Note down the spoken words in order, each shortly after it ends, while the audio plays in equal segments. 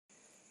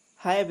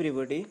Hi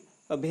everybody,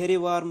 a very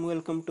warm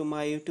welcome to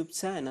my YouTube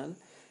channel.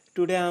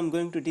 Today I am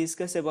going to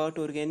discuss about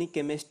organic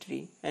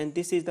chemistry and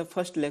this is the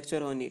first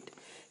lecture on it.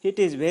 It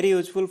is very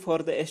useful for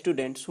the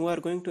students who are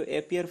going to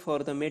appear for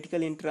the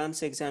medical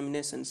entrance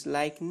examinations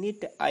like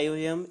NEET,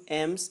 IOM,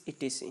 AIMS,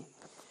 etc.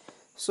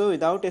 So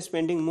without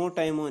spending more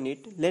time on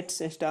it,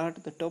 let's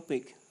start the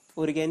topic,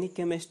 organic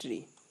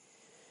chemistry.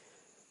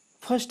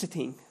 First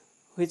thing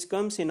which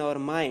comes in our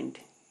mind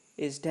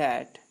is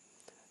that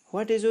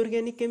what is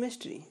organic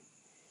chemistry?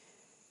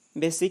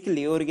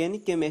 Basically,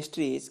 organic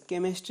chemistry is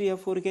chemistry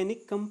of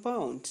organic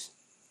compounds.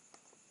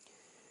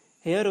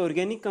 Here,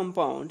 organic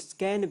compounds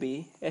can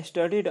be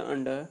studied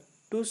under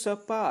two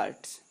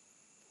subparts.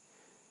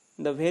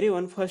 The very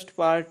first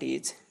part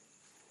is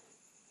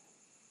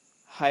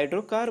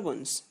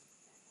hydrocarbons,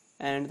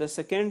 and the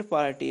second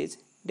part is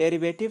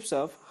derivatives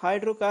of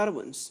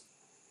hydrocarbons.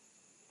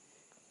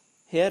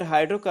 Here,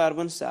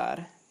 hydrocarbons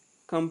are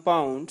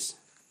compounds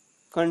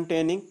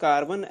containing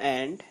carbon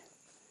and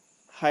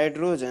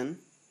hydrogen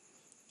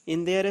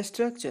in their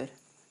structure.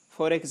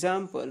 For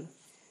example,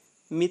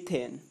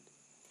 methane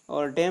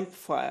or damp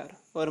fire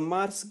or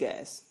Mars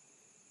gas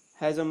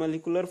has a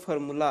molecular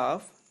formula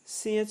of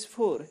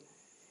CH4,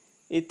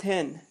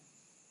 ethane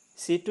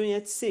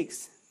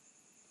C2H6,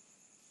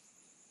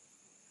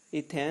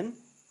 ethane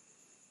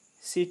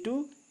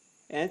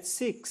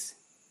C2H6,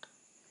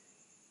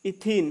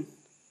 ethene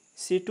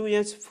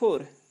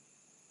C2H4,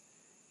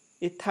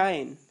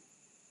 ethine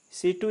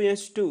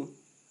C2H2.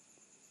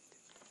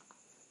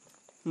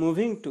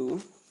 Moving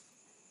to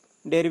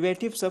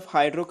derivatives of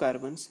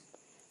hydrocarbons.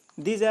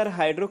 These are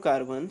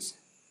hydrocarbons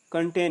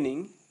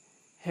containing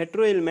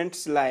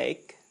heteroelements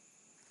like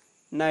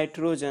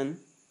nitrogen,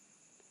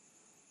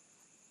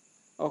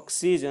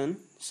 oxygen,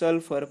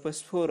 sulfur,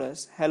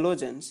 phosphorus,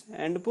 halogens,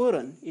 and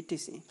boron,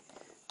 etc.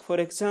 For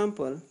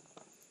example,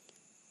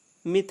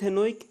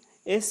 methanoic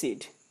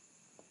acid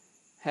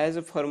has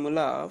a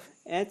formula of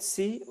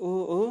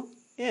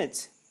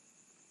HCOOH.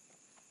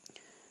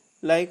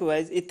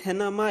 Likewise,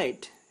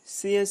 ethanamide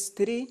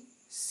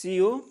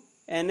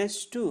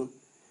CH3CONH2,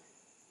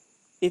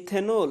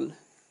 ethanol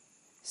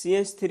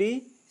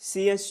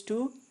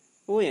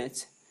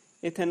CH3CH2OH,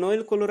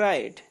 ethanol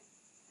chloride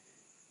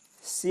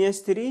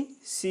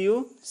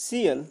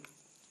CH3COCl.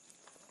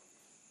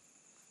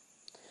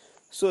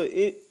 So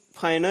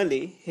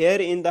finally, here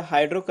in the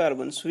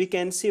hydrocarbons we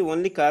can see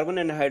only carbon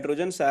and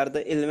hydrogens are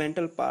the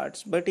elemental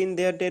parts, but in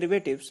their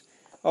derivatives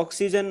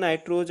oxygen,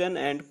 nitrogen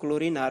and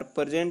chlorine are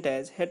present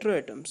as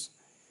heteroatoms.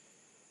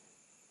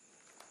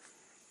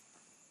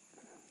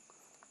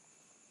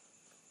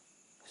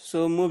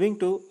 So moving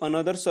to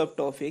another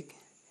subtopic,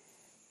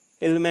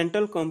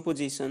 elemental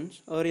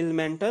compositions or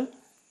elemental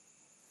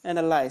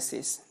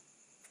analysis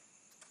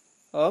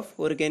of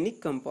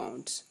organic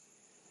compounds.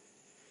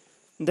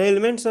 The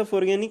elements of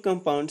organic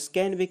compounds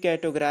can be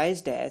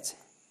categorized as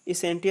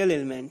essential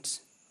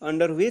elements,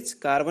 under which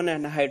carbon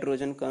and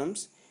hydrogen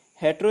comes,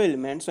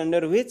 heteroelements,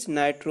 under which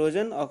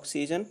nitrogen,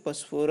 oxygen,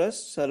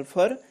 phosphorus,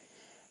 sulfur,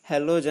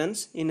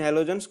 halogens, in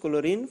halogens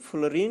chlorine,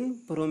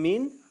 fluorine,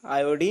 bromine,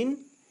 iodine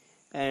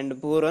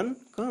and boron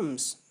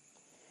comes.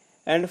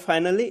 And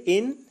finally,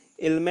 in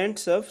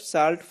elements of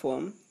salt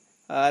form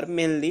are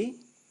mainly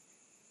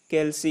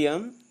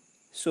calcium,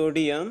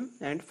 sodium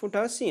and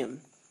potassium.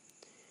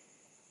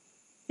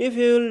 If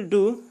you will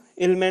do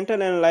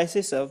elemental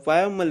analysis of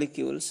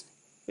biomolecules,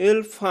 you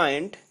will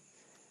find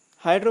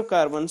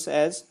hydrocarbons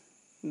as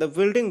the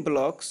building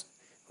blocks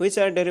which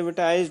are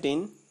derivatized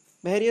in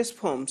various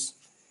forms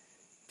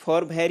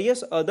for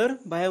various other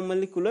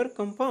biomolecular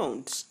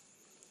compounds.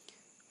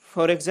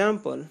 For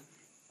example,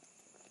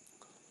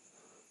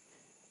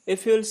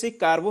 if you will see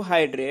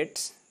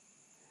carbohydrates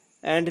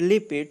and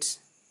lipids,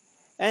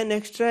 an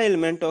extra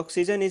element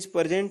oxygen is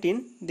present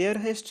in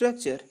their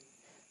structure.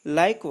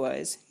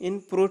 Likewise,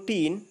 in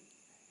protein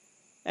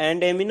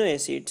and amino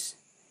acids,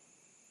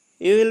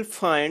 you will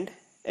find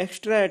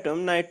extra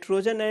atom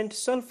nitrogen and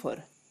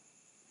sulfur.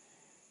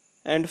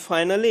 And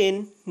finally,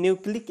 in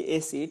nucleic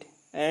acid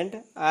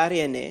and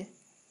RNA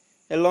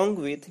along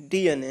with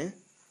DNA,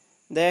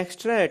 the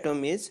extra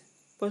atom is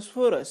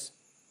phosphorus.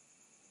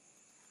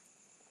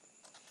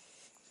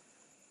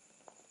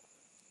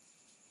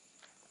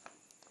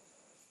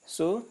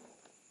 So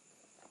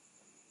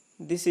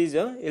this is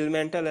a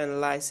elemental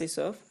analysis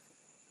of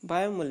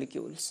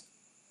biomolecules.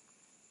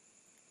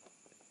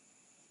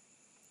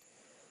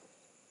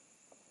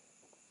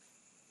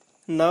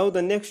 Now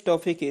the next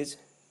topic is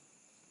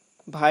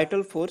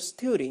vital force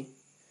theory.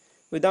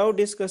 Without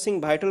discussing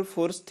vital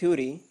force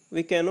theory,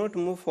 we cannot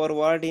move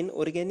forward in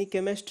organic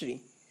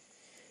chemistry.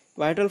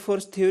 Vital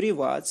force theory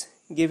was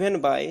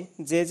given by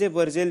J.J.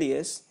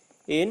 Berzelius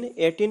in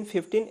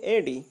 1815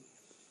 AD,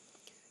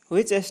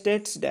 which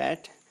states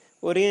that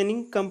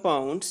organic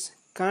compounds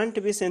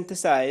can't be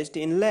synthesized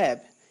in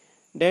lab,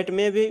 that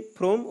may be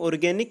from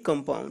inorganic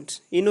compounds.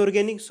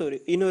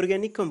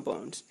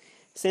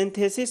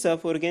 Synthesis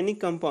of organic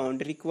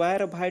compound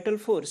require a vital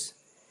force,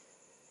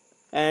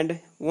 and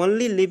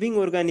only living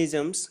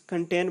organisms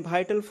contain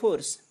vital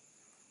force.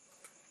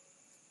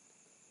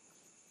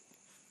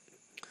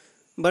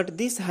 but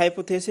this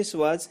hypothesis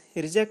was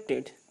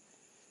rejected.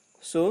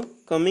 So,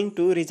 coming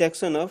to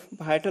rejection of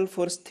vital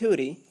force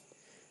theory,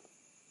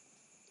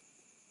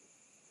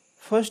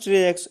 first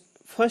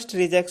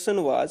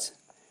rejection was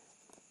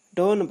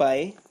done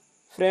by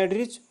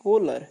Friedrich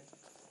Wöhler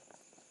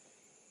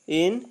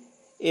in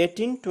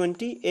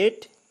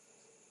 1828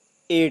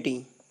 AD,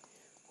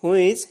 who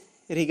is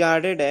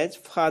regarded as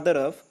father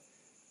of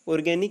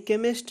organic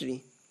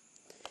chemistry.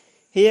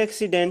 He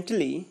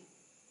accidentally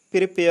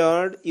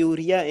prepared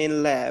urea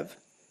in lab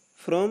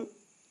from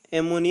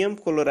ammonium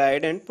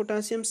chloride and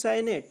potassium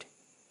cyanate,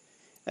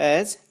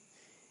 as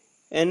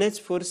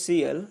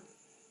NH4Cl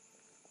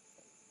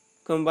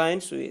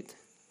combines with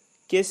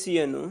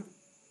KCNO,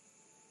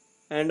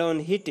 and on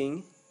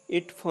heating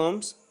it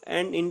forms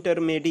an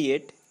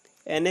intermediate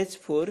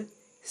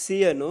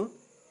NH4CNO,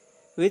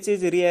 which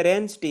is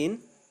rearranged in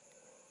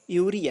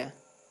urea,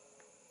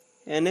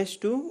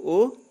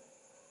 NH2O,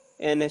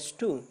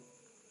 NH2.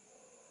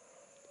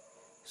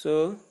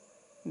 So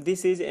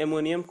this is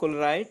ammonium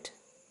chloride,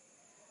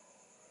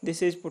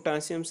 this is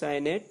potassium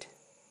cyanate,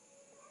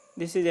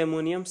 this is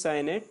ammonium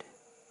cyanate,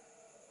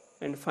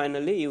 and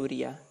finally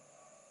urea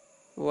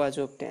was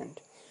obtained.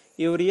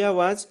 Urea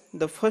was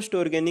the first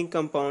organic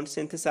compound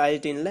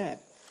synthesized in lab.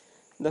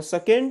 The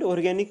second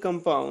organic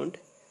compound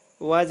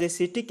was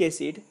acetic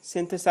acid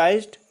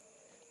synthesized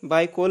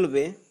by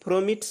Kolbe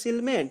from its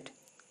element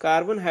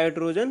carbon,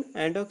 hydrogen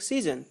and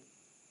oxygen.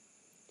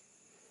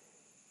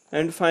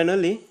 And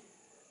finally,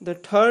 the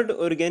third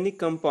organic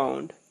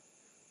compound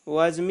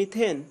was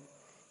methane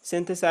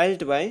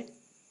synthesized by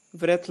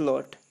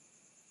Berthelot.